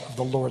translations of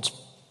the Lord's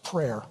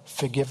Prayer,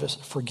 forgive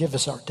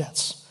us our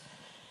debts.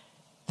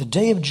 The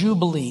Day of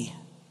Jubilee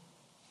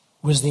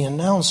was the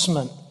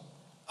announcement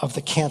of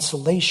the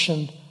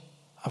cancellation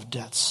of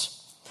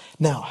debts.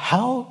 Now,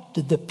 how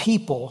did the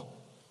people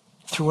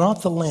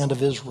throughout the land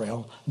of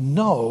Israel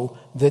know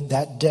that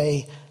that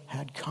day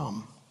had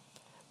come?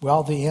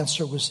 Well, the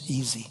answer was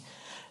easy.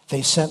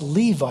 They sent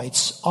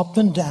Levites up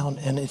and down,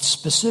 and it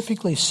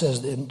specifically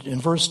says in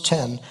verse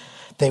 10,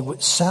 they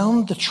would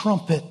sound the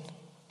trumpet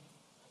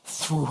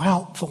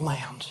throughout the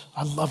land.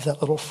 I love that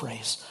little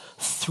phrase,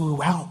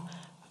 throughout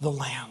the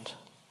land.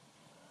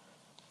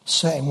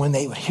 Saying when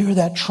they would hear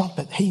that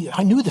trumpet, hey,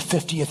 I knew the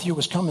 50th year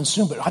was coming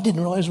soon, but I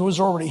didn't realize it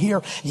was already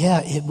here.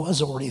 Yeah, it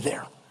was already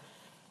there.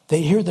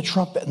 They hear the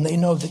trumpet and they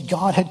know that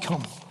God had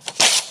come.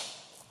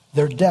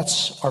 Their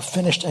debts are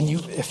finished. And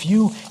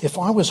if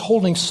I was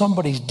holding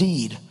somebody's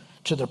deed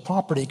to their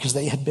property because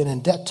they had been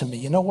in debt to me,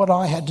 you know what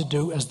I had to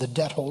do as the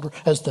debt holder,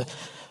 as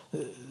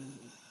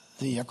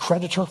the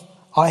creditor?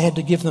 I had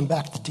to give them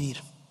back the deed.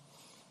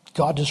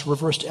 God just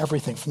reversed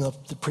everything from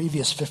the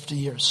previous 50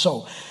 years.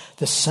 So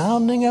the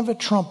sounding of a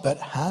trumpet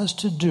has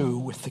to do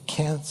with the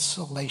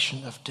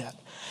cancellation of debt,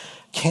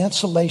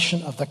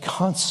 cancellation of the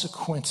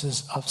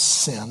consequences of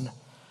sin.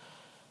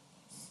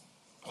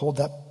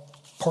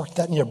 Park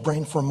that in your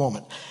brain for a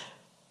moment.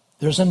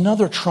 There's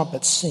another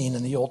trumpet scene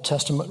in the Old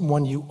Testament,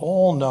 one you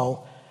all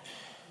know,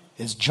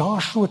 is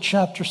Joshua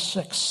chapter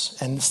 6,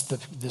 and it's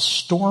the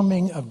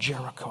storming of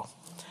Jericho.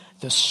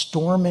 The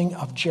storming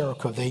of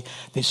Jericho. They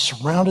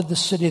surrounded the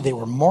city. They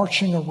were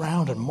marching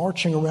around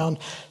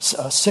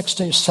 6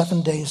 days,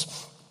 7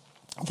 days.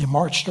 They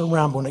marched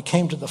around. When it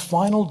came to the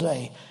final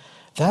day,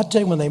 that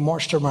day when they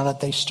marched around it,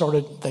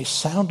 they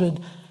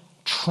sounded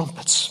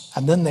trumpets.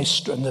 And then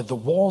the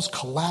walls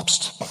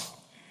collapsed.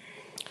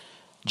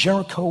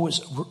 Jericho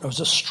was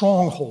a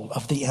stronghold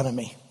of the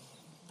enemy.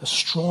 A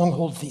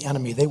stronghold of the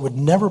enemy. They would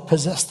never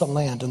possess the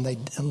land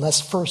unless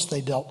first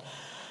they dealt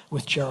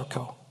with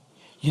Jericho.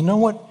 You know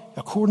what?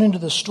 According to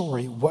the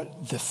story,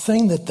 what the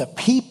thing that the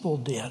people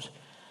did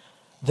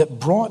that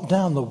brought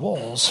down the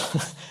walls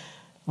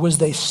was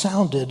they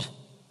sounded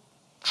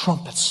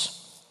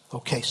trumpets.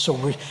 Okay, so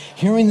we're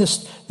hearing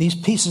these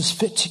pieces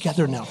fit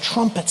together now.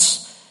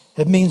 Trumpets,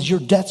 it means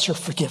your debts are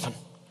forgiven.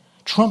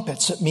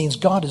 Trumpets, it means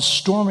God is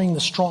storming the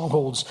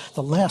strongholds,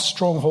 the last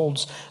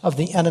strongholds of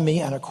the enemy.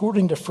 And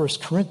according to 1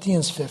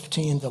 Corinthians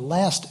 15, the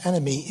last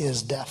enemy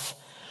is death.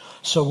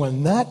 So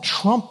when that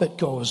trumpet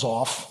goes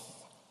off,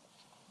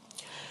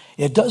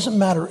 it doesn't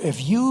matter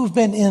if you've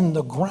been in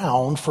the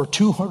ground for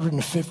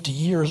 250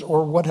 years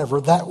or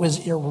whatever, that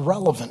was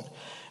irrelevant.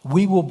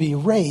 We will be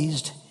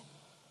raised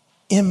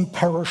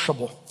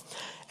imperishable.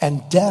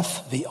 And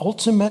death, the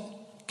ultimate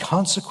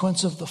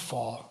consequence of the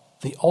fall,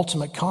 the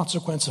ultimate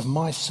consequence of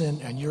my sin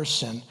and your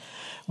sin,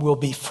 will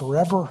be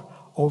forever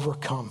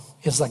overcome.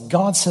 It's like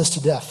God says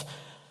to death,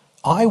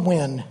 I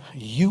win,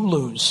 you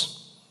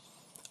lose.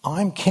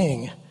 I'm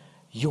king,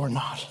 you're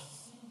not.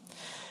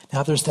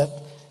 Now there's that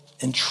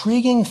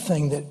intriguing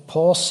thing that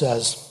Paul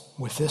says.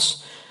 With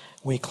this,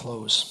 we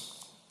close.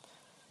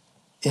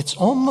 It's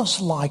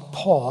almost like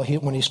Paul,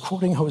 when he's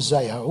quoting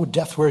Hosea, oh,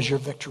 death, where's your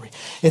victory?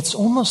 It's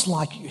almost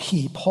like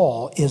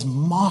Paul, is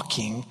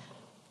mocking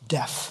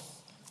death.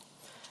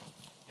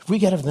 If we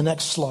get to the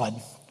next slide,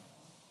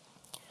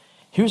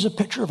 here's a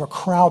picture of a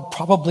crowd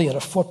probably at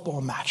a football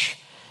match.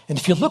 And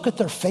if you look at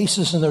their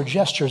faces and their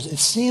gestures, it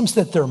seems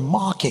that they're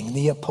mocking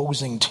the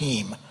opposing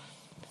team.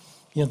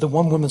 You know, the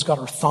one woman's got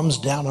her thumbs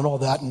down and all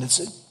that, and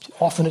it's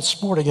often at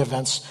sporting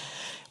events.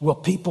 Well,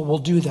 people will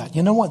do that.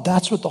 You know what?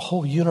 That's what the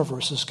whole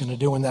universe is going to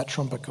do when that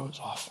trumpet goes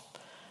off.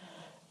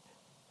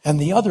 And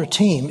the other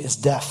team is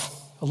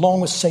death,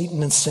 along with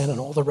Satan and sin and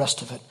all the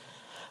rest of it.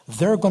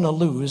 They're going to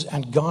lose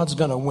and God's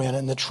going to win.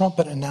 And the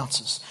trumpet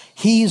announces,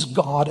 He's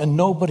God and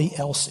nobody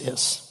else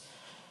is.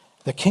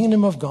 The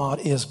kingdom of God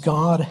is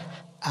God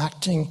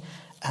acting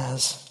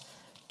as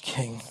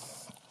king.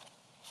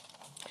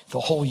 The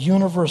whole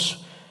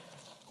universe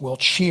will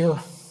cheer.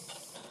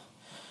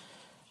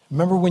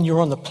 Remember when you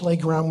were on the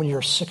playground when you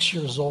were 6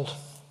 years old?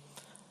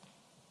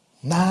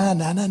 Nah,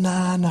 nah, nah,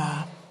 nah,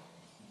 nah.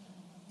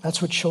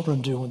 That's what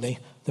children do when they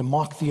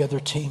mock the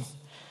other team.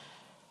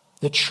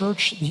 The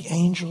church, the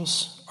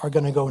angels are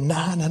going to go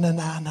nah, nah, nah,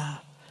 nah, nah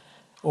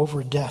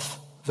over death,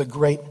 the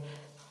great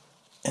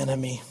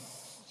enemy.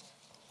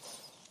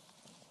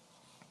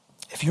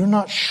 If you're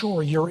not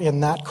sure you're in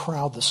that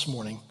crowd this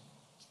morning,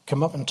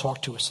 come up and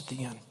talk to us at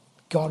the end.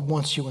 God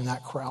wants you in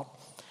that crowd,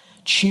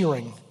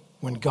 cheering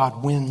when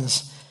God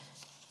wins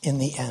in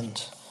the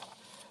end.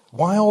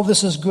 Why all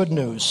this is good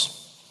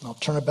news? I'll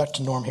turn it back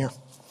to Norm here.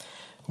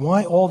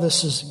 Why all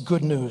this is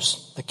good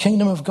news? The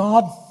kingdom of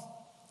God,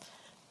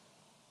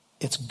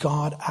 it's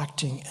God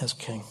acting as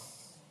king.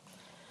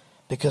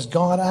 Because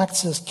God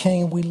acts as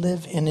king, we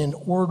live in an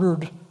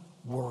ordered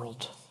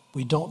world.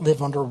 We don't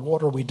live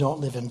underwater. We don't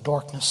live in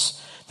darkness.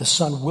 The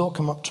sun will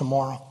come up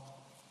tomorrow.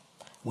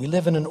 We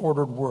live in an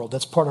ordered world.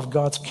 That's part of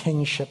God's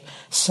kingship.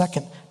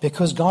 Second,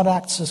 because God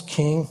acts as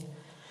king,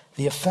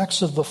 the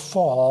effects of the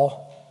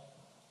fall,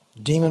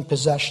 demon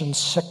possession,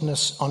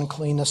 sickness,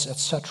 uncleanness,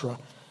 etc.,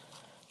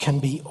 can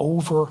be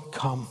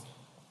overcome.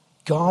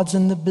 God's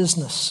in the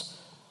business,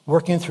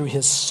 working through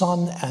His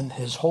Son and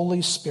His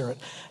Holy Spirit.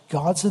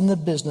 God's in the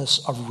business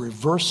of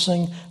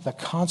reversing the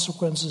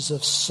consequences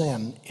of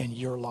sin in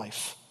your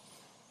life.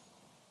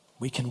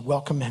 We can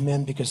welcome Him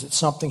in because it's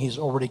something He's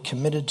already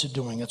committed to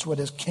doing. It's what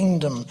His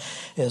kingdom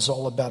is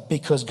all about.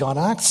 Because God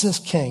acts as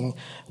king,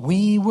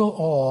 we will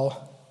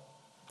all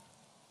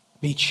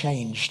be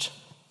changed.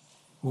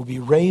 We'll be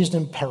raised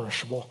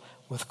imperishable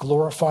with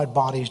glorified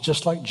bodies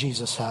just like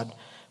Jesus had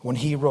when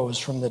He rose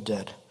from the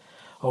dead.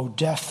 Oh,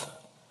 death,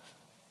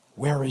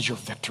 where is your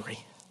victory?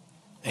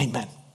 Amen.